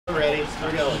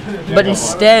But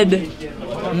instead,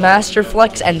 Master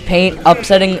Flex and Paint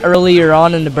upsetting earlier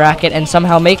on in the bracket and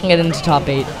somehow making it into top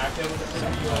 8.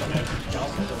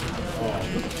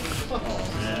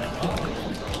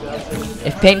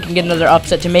 If Paint can get another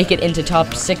upset to make it into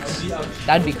top 6,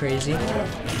 that'd be crazy.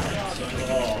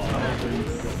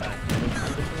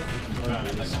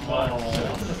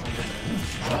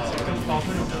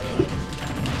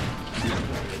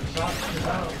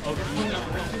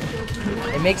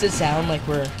 It makes it sound like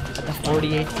we're at the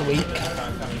 48th week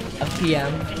of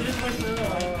PM.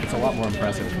 It's a lot more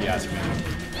impressive if you ask me.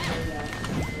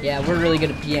 Yeah, we're really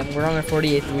good at PM. We're on our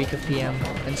 48th week of PM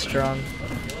and strong.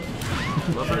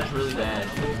 Rubber's really bad.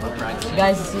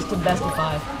 Guys, this is the best of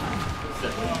 5.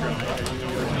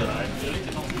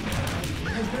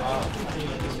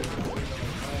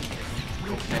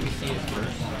 Let me see it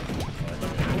first.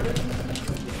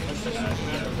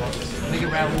 Make it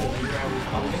Raoul.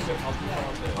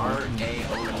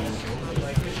 R-A-O-U.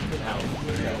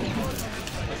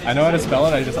 I know how to spell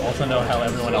it, I just also know how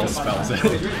everyone else spells it.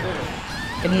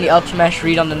 Getting the up smash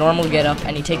read on the normal get up,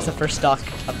 and he takes the first stock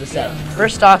of the set.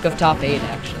 First stock of top 8,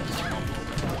 actually.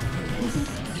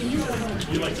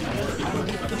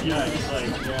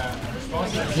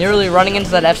 Nearly running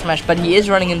into that F smash, but he is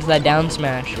running into that down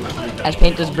smash. As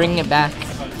Paint is bringing it back.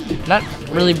 Not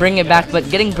really bringing it back, but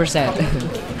getting percent.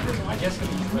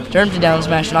 Turn to down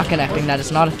smash, not connecting. That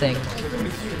is not a thing.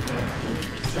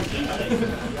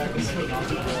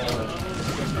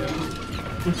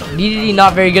 Dedede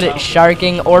not very good at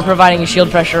sharking or providing shield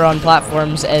pressure on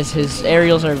platforms, as his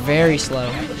aerials are very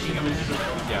slow.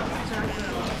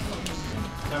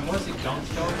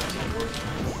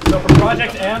 So for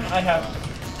Project M, I have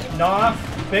Knopf,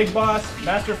 Big Boss,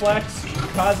 Master Flex,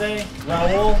 Kaze,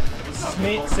 Raoul,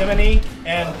 Simony,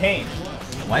 and Paint.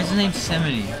 Why is the name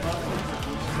Simony? I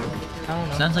don't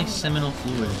know. Sounds like seminal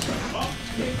fluid.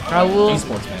 Raoul.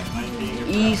 Esports man.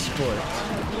 Esports.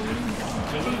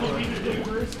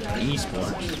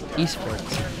 Esports.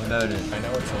 Esports. What about it? I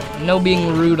know it's like No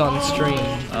being rude on stream.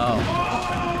 Oh.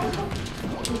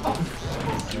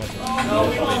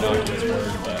 probably not his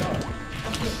word, but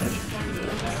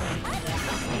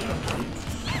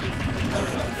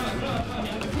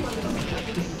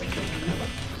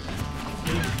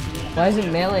Why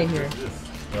isn't Melee here?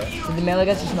 Did the Melee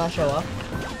guys just not show up?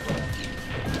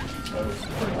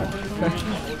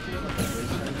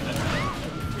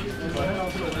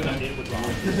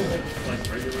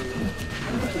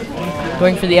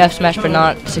 Going for the F smash but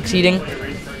not succeeding.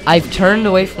 I've turned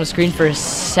away from the screen for a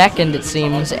second, it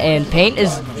seems, and Paint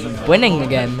is winning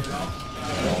again.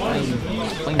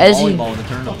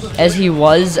 As he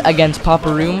was against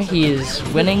Papa Room, he is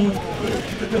winning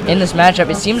in this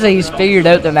matchup. It seems like he's figured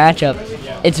out the matchup.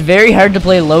 It's very hard to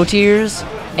play low tiers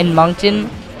in Moncton,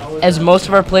 as most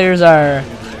of our players are,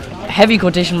 heavy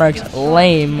quotation marks,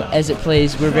 lame as it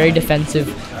plays. We're very defensive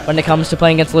when it comes to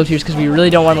playing against low tiers because we really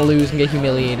don't want to lose and get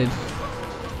humiliated.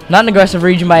 Not an aggressive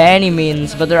region by any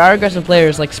means, but there are aggressive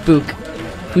players like Spook,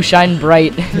 who shine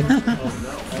bright.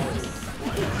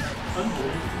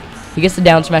 He gets the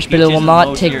down smash, but it will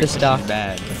not take the stock.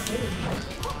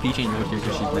 Peach ain't low tier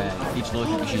because she's bad. Peach low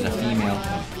tier because she's a female.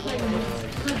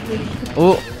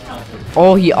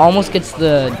 Oh, he almost gets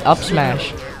the up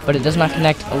smash, but it does not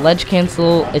connect. A ledge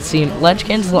cancel, it seems. Ledge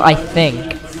cancel, I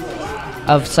think,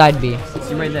 of side B.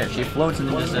 See right there. She floats and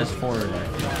then just does forward.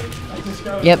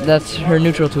 Yep, that's her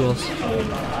neutral tools.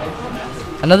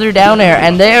 Another down air,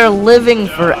 and they are living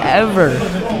forever.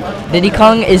 Diddy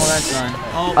Kong is...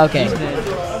 Okay.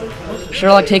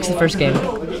 Sherlock takes the first game.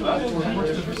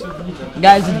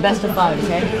 Guys, it's best of 5,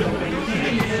 okay?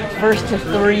 First to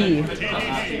 3.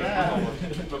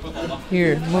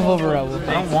 Here, move over, Raoul.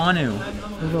 I don't want to.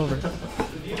 Move over.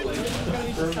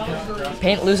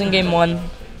 Paint losing game 1.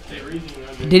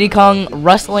 Diddy Kong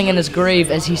rustling in his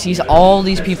grave as he sees all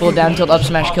these people down tilt up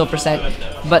smash kill percent,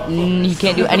 but he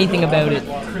can't do anything about it.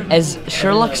 As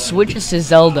Sherlock switches to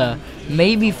Zelda,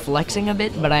 maybe flexing a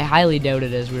bit, but I highly doubt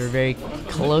it as we were very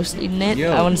closely knit,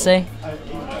 I want to say.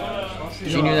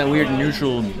 She knew that weird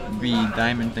neutral B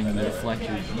diamond thing that deflected.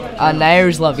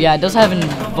 Nair's Love, yeah, it does have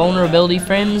invulnerability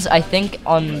frames, I think,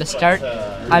 on the start.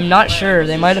 I'm not sure,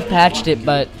 they might have patched it,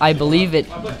 but I believe it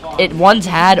once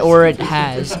had or it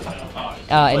has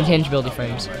intangibility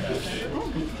frames.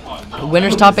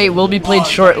 Winner's top 8 will be played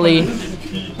shortly.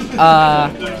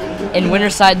 In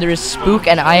winner's side there is Spook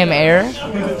and I Am Air,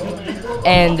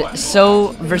 and So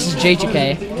versus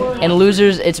Jp3. In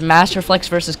losers it's Master Flex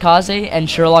versus Kaze and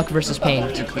Sherlock versus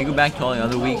Paint. Can we go back to all the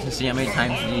other weeks and see how many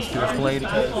times these two have played?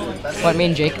 What, me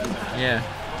and Jake? Yeah.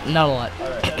 Not a lot.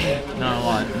 Not a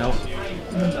lot, nope.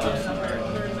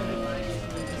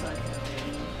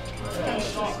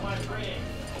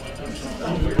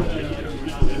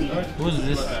 Who's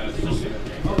this?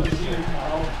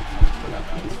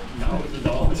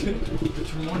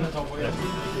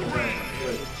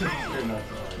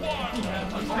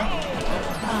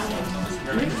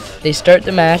 They start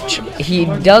the match. He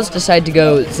does decide to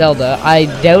go Zelda. I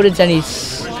doubt it's any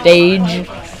stage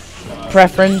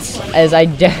preference, as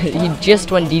he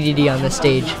just went Dedede on this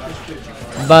stage.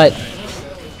 But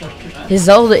his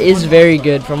Zelda is very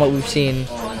good from what we've seen.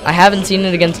 I haven't seen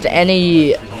it against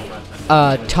any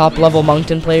top level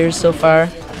Moncton players so far.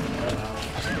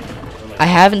 I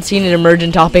haven't seen it emerge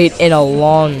in top 8 in a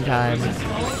long time.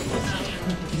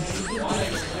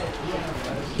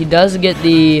 He does get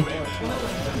the...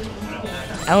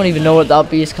 I don't even know what the up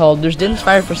B is called. There's Din's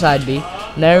Fire for side B.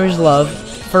 There's Love.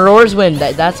 Furor's Win.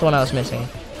 That's the one I was missing.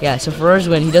 Yeah, so Furor's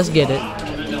Win. He does get it.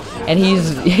 And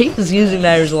he's using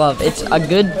There's Love. It's a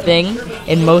good thing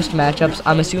in most matchups.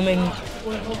 I'm assuming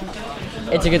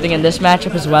it's a good thing in this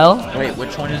matchup as well. Wait,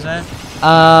 which one is that?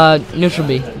 Neutral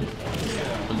B.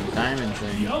 Diamond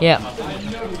thing. Yeah.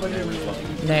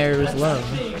 There's Love.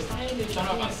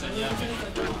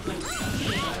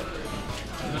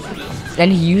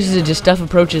 And he uses it to stuff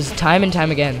approaches time and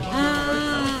time again.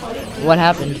 What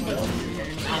happened?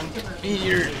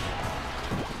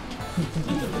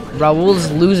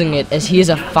 Raul's losing it as he is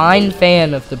a fine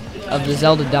fan of the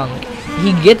Zelda dunk.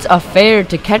 He gets a fair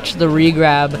to catch the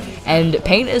regrab, and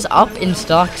Paint is up in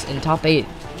stocks in top 8.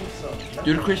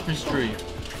 Do the Christmas tree.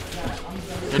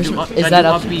 Is that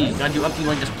up? Gotta do up B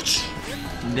like this.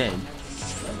 Dead.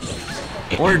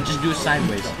 Or just do it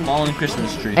sideways. Fall in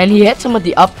Christmas tree. And he hits him with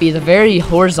the up B, the very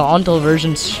horizontal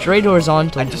version, straight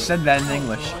horizontal. I just said that in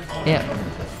English. Yeah.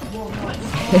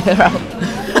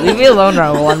 Leave me alone,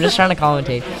 Raul. I'm just trying to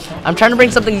commentate. I'm trying to bring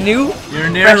something new. You're fresh to the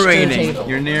narrating. table.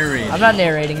 You're narrating. I'm not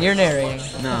narrating. You're narrating.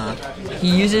 Nah. He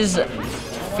uses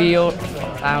feel.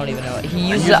 I don't even know. He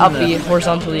uses the up B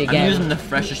horizontally again. I'm using the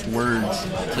freshest words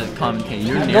to commentate.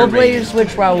 You're narrating. Go play your Switch,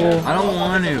 Raul. I don't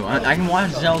want to. I can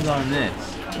watch Zelda on this.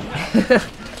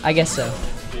 I guess so.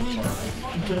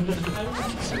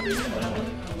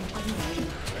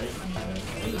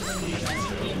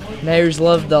 There's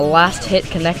Love, the last hit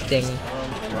connecting.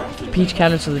 Peach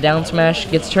counters with a down smash,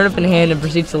 gets turnip in hand and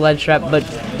proceeds to ledge trap, but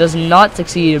does not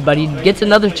succeed, but he gets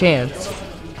another chance.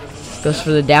 Goes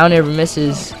for the down air, but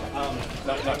misses.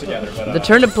 The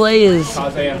turnip play is...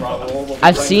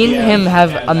 I've seen him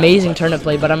have amazing turnip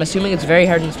play, but I'm assuming it's very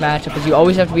hard in this matchup because you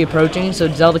always have to be approaching, so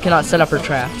Zelda cannot set up her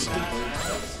traps.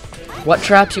 What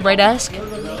traps, you might ask?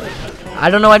 I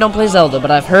don't know, I don't play Zelda, but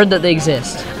I've heard that they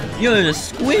exist. Yo, there's a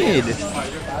squid!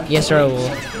 Yes, Raul.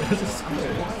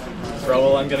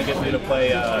 Raul, I'm gonna get you to play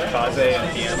Kaze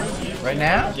and PM. Right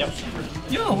now? Yep.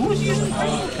 Yo, who's using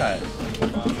Crinkle Cut?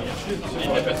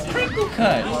 Crinkle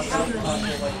Cut!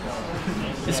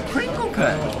 It's Crinkle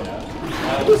Cut!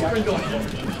 Who's Crinkle?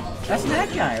 That's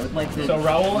that guy with like the... So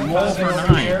Raul and Kaze are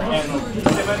over here, and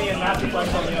Tiffany and Master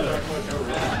Flex on the other.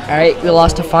 Alright, we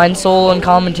lost a fine soul in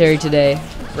commentary today.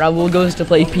 Raul goes to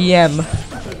play PM.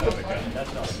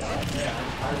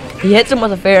 He hits him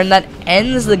with a fair, and that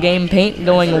ends the game. Paint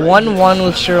going 1-1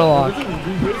 with Sherlock.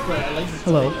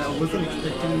 Hello.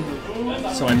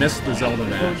 So I missed the Zelda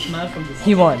match.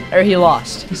 He won. Or he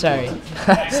lost. Sorry.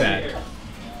 Sad.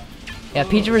 Yeah,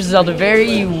 Peach vs. Zelda.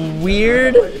 Very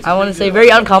weird. I want to say very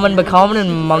uncommon, but common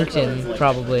in Moncton,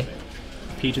 probably.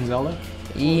 Peach and Zelda?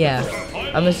 Yeah.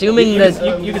 I'm assuming that...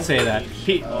 You could say that.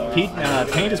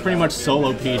 Paint is pretty much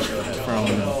solo Peach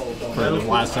for the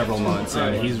last several months,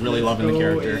 and he's really loving the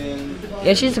character.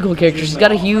 Yeah, she's a cool character. She's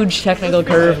got a huge technical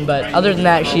curve, but other than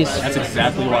that, she's... That's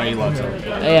exactly why he loves her.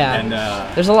 Yeah. And,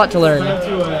 there's a lot to learn.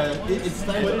 it's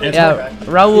Yeah,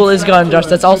 Raul is gone, Josh.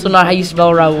 That's also not how you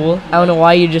spell Raul. I don't know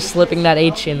why you're just slipping that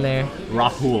H in there.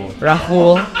 Rahul.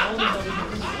 Raul.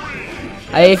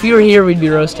 If you were here, we'd be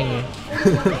roasting you.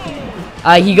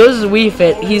 He goes Wii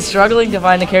Fit. He's struggling to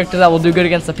find a character that will do good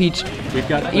against the Peach. We've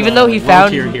got Even though he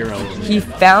found heroes.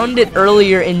 it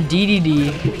earlier in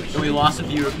Dedede, So we lost a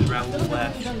viewer because Raul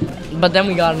left. but then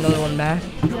we got another one back.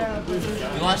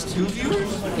 We lost 2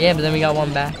 viewers? Yeah, but then we got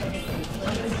one back.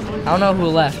 I don't know who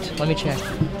left. Let me check.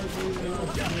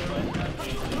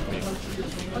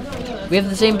 We have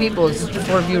the same people. It's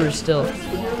 4 viewers still.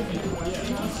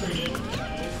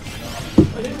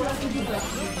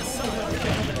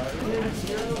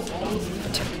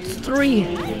 Three.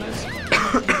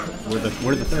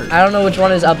 We're the third. I don't know which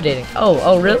one is updating.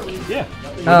 Oh, really? Yeah.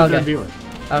 Oh, Third okay. viewer.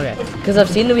 Okay. Because I've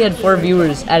seen that we had 4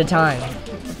 viewers at a time.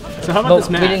 So how about But this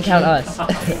match? we didn't count us.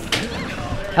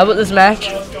 How about this match?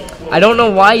 I don't know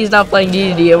why he's not playing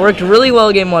Dedede. It worked really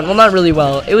well game 1. Well, not really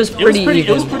well. It was pretty even. It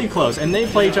was pretty close, and they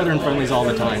play each other in friendlies all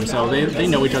the time, so they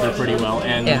know each other pretty well.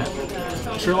 And Yeah.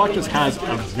 Sherlock just has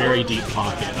a very deep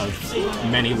pocket of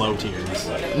many low tiers.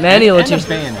 Many low And tiers. a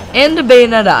Bayonetta. And a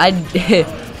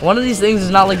Bayonetta. One of these things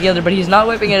is not like the other, but he's not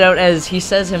whipping it out as he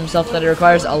says himself that it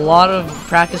requires a lot of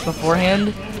practice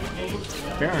beforehand.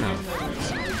 Fair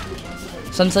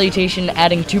enough. Sun Salutation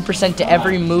adding 2% to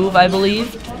every move, I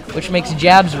believe, which makes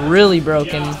jabs really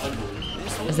broken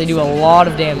as they do a lot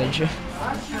of damage.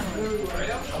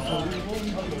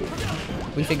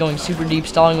 Wii Fit going super deep,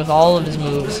 stalling with all of his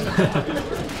moves.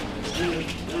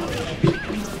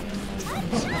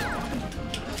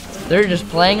 They're just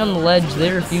playing on the ledge. They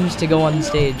refuse to go on the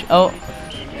stage. Oh,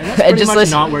 And that's pretty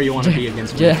much not where you want to be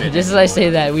against Wii Fit. just as I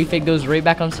say that, Wii Fit goes right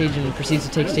back on stage and proceeds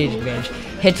to take stage advantage.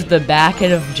 Hits with the back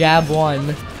hit of jab 1,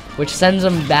 which sends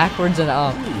him backwards and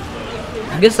up.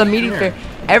 Gets a meaty fair.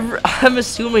 I'm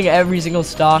assuming every single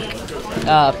stock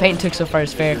Paint took so far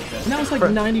is fair. Now it's like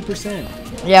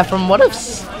 90%. Yeah, from what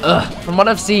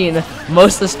I've seen,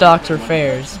 most of the stocks are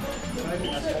fairs.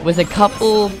 With a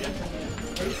couple,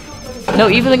 no,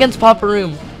 even against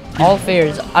Paparoom, all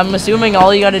fairs. I'm assuming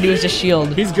all you gotta do is just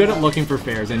shield. He's good at looking for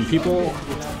fairs, and people,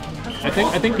 I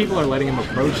think people are letting him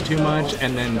approach too much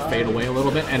and then fade away a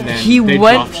little bit, and then they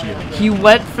drop shield. He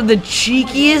went for the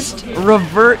cheekiest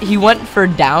revert. He went for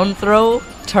down throw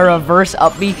to reverse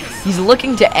up B. He's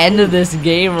looking to end this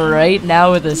game right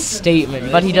now with a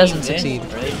statement, but he doesn't succeed.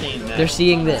 They're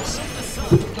seeing this,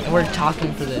 and we're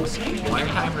talking for this. Why are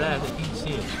you time for that? You can see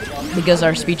it. Because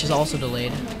our speech is also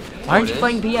delayed. Why aren't you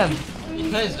playing PM?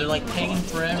 Because they're like taking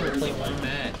forever to play one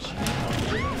match.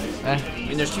 Eh. I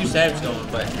mean, there's 2 saves going,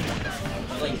 but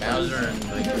like Bowser and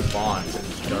like the boss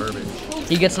is garbage.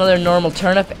 He gets another normal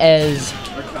turnip as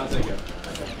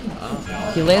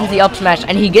he lands the up smash,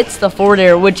 and he gets the forward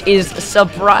air, which is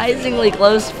surprisingly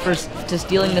close to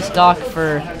stealing the stock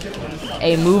for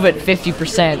a move at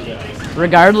 50%.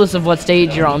 Regardless of what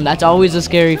stage you're on, that's always a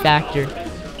scary factor.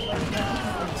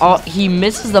 He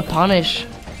misses the punish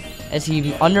as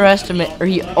he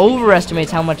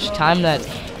overestimates how much time that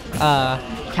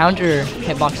counter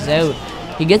hitbox is out.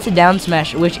 He gets a down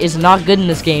smash, which is not good in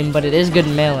this game, but it is good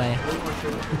in Melee.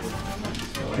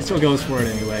 He still goes for it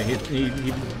anyway.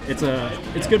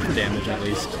 It's good for damage at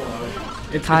least.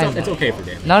 It's okay for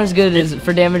damage. Not as good as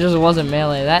for damage as it was in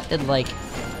Melee. That did like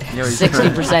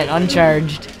 60%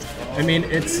 uncharged. I mean,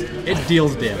 it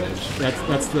deals damage.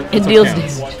 That's It deals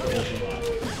damage.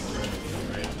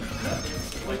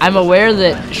 I'm aware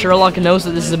that Sherlock knows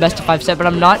that this is a best of 5 set, but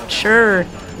I'm not sure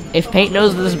if Paint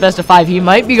knows that this is best of 5. He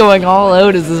might be going all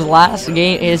out as his last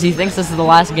game, as he thinks this is the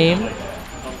last game.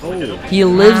 Oh, he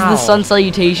lives the Sun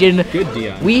Salutation. good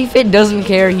Dion. Wii Fit doesn't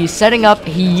care. He's setting up.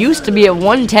 He used to be at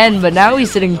 110, but now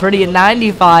he's sitting pretty at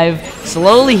 95,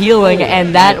 slowly healing,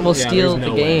 and that will steal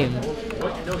the game.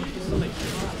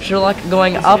 Sherlock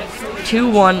going up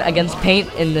 2-1 against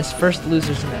Paint in this first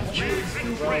losers match.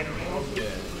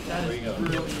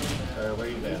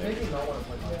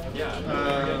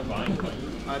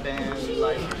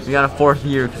 We got a 4th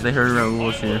year because they heard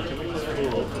Raul's here.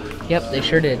 Yep, they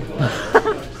sure did.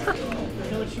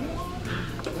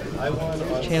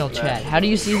 Channel chat. How do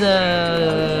you see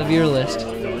the viewer list?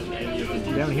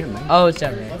 Down here, man. Oh, it's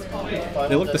down there.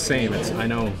 They look the same. I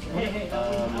know.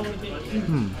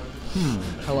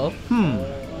 Hello?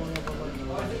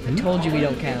 I told you we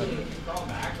don't count.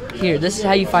 Here, this is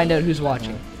how you find out who's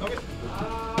watching.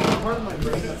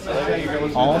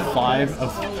 All 5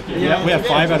 of we have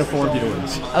 5 out of 4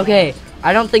 viewers. Okay,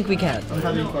 I don't think we count.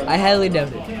 I highly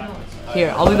doubt it.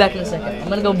 Here, I'll be back in a second. I'm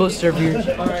gonna go boost our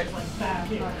viewership.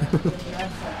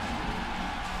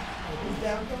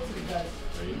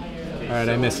 Alright,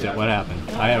 I missed it. What happened?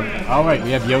 Alright,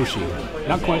 we have Yoshi.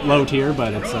 Not quite low tier,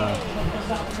 but it's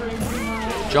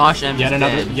Josh M. yet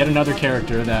another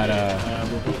character that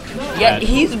Yet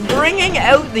he's bringing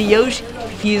out the Yoshi.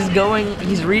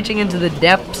 He's reaching into the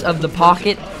depths of the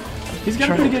pocket. he's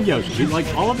got a pretty good Yoshi. Like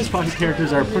all of his pocket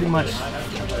characters are pretty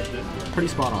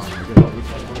spot on.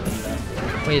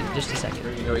 Wait, just a second.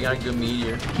 We got a good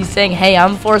meteor. He's saying, hey,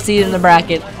 I'm 4th seed in the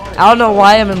bracket. I don't know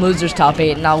why I'm in losers top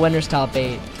 8 and not winners top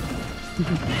 8.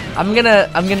 I'm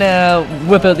gonna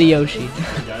whip out the Yoshi.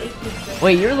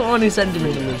 Wait, you're the one who sent him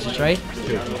into losers, right?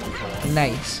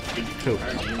 Nice. Who?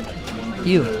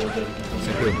 You.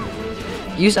 Sent who?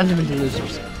 You sent him into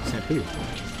losers. Sent who?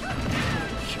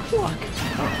 Sherlock.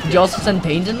 Did you also send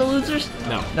Paint into losers?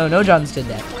 No. No Johns did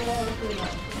that.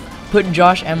 Put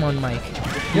Josh M on mic.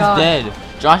 He's dead.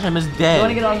 Josh M is dead. You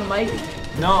wanna get on the mic?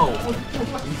 No.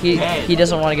 He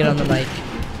doesn't want to get on the mic.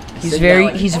 He's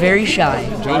very shy.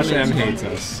 Josh M hates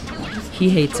us. He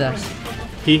hates us.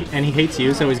 He hates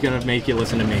you, so he's gonna make you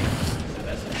listen to me.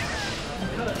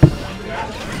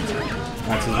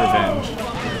 That's his revenge.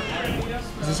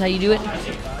 Is this how you do it?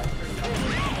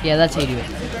 Yeah, that's how you do it.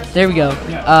 There we go.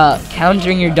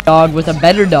 Countering your dog with a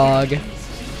better dog.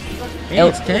 Hey,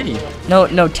 it's Teddy.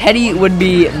 No, Teddy would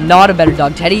be not a better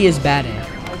dog. Teddy is bad at it.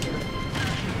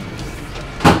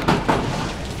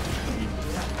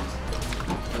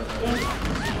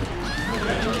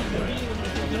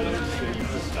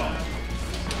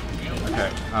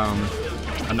 Okay.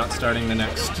 I'm not starting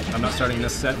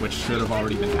this set, which should have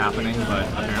already been happening, but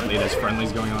apparently there's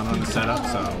friendlies going on the setup,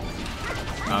 so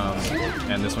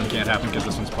and this one can't happen because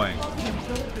this one's playing.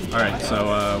 All right,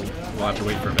 so we'll have to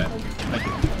wait for a bit. Thank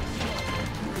you.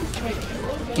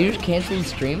 You just cancel the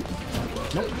stream?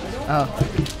 Nope. Oh.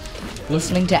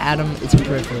 Listening to Adam is a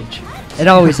privilege. It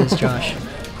always is, Josh.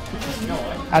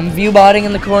 I'm view-botting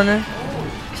in the corner,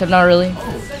 except not really.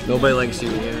 Nobody likes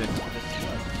you yet.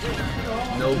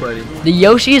 Nobody. The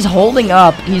Yoshi is holding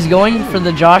up. He's going for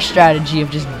the Josh strategy of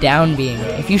just down being.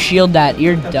 If you shield that,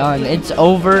 you're done. It's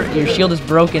over. Your shield is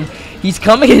broken. He's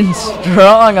coming in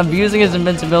strong, abusing his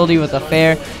invincibility with a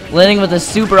fair, landing with a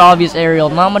super obvious aerial.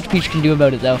 Not much Peach can do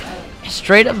about it, though.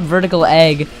 Straight up vertical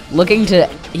egg,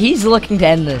 he's looking to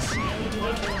end this.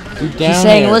 He's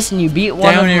saying, listen, you beat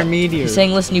one of my, he's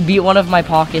saying, listen, you beat one of my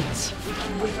pockets.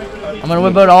 I'm gonna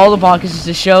whip out all the pockets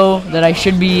to show that I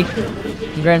should be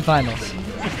in grand finals.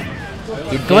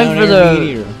 Going for the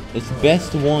meteor. It's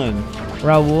best one.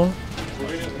 Raul.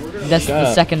 That's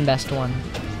the second best one.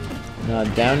 No,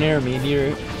 down air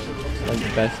meteor. Like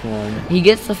best one. He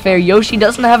gets the fair. Yoshi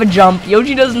doesn't have a jump.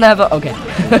 Yoshi doesn't have a. Okay.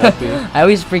 I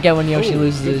always freak out when Yoshi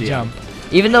loses his jump.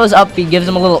 Even though his up B gives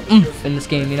him a little oomph in this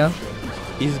game, you know?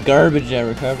 He's garbage at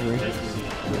recovery.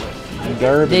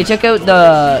 Garbage. They took out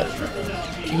the.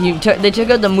 They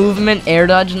took out the movement air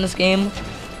dodge in this game.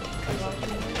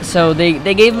 So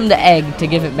they gave him the egg to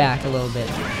give it back a little bit.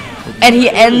 And he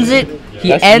ends it.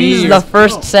 He ends the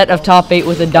first set of top 8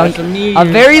 with a dunk. A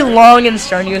very long and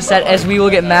strenuous set as we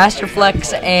will get Master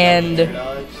Flex and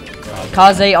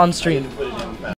Kaze on stream.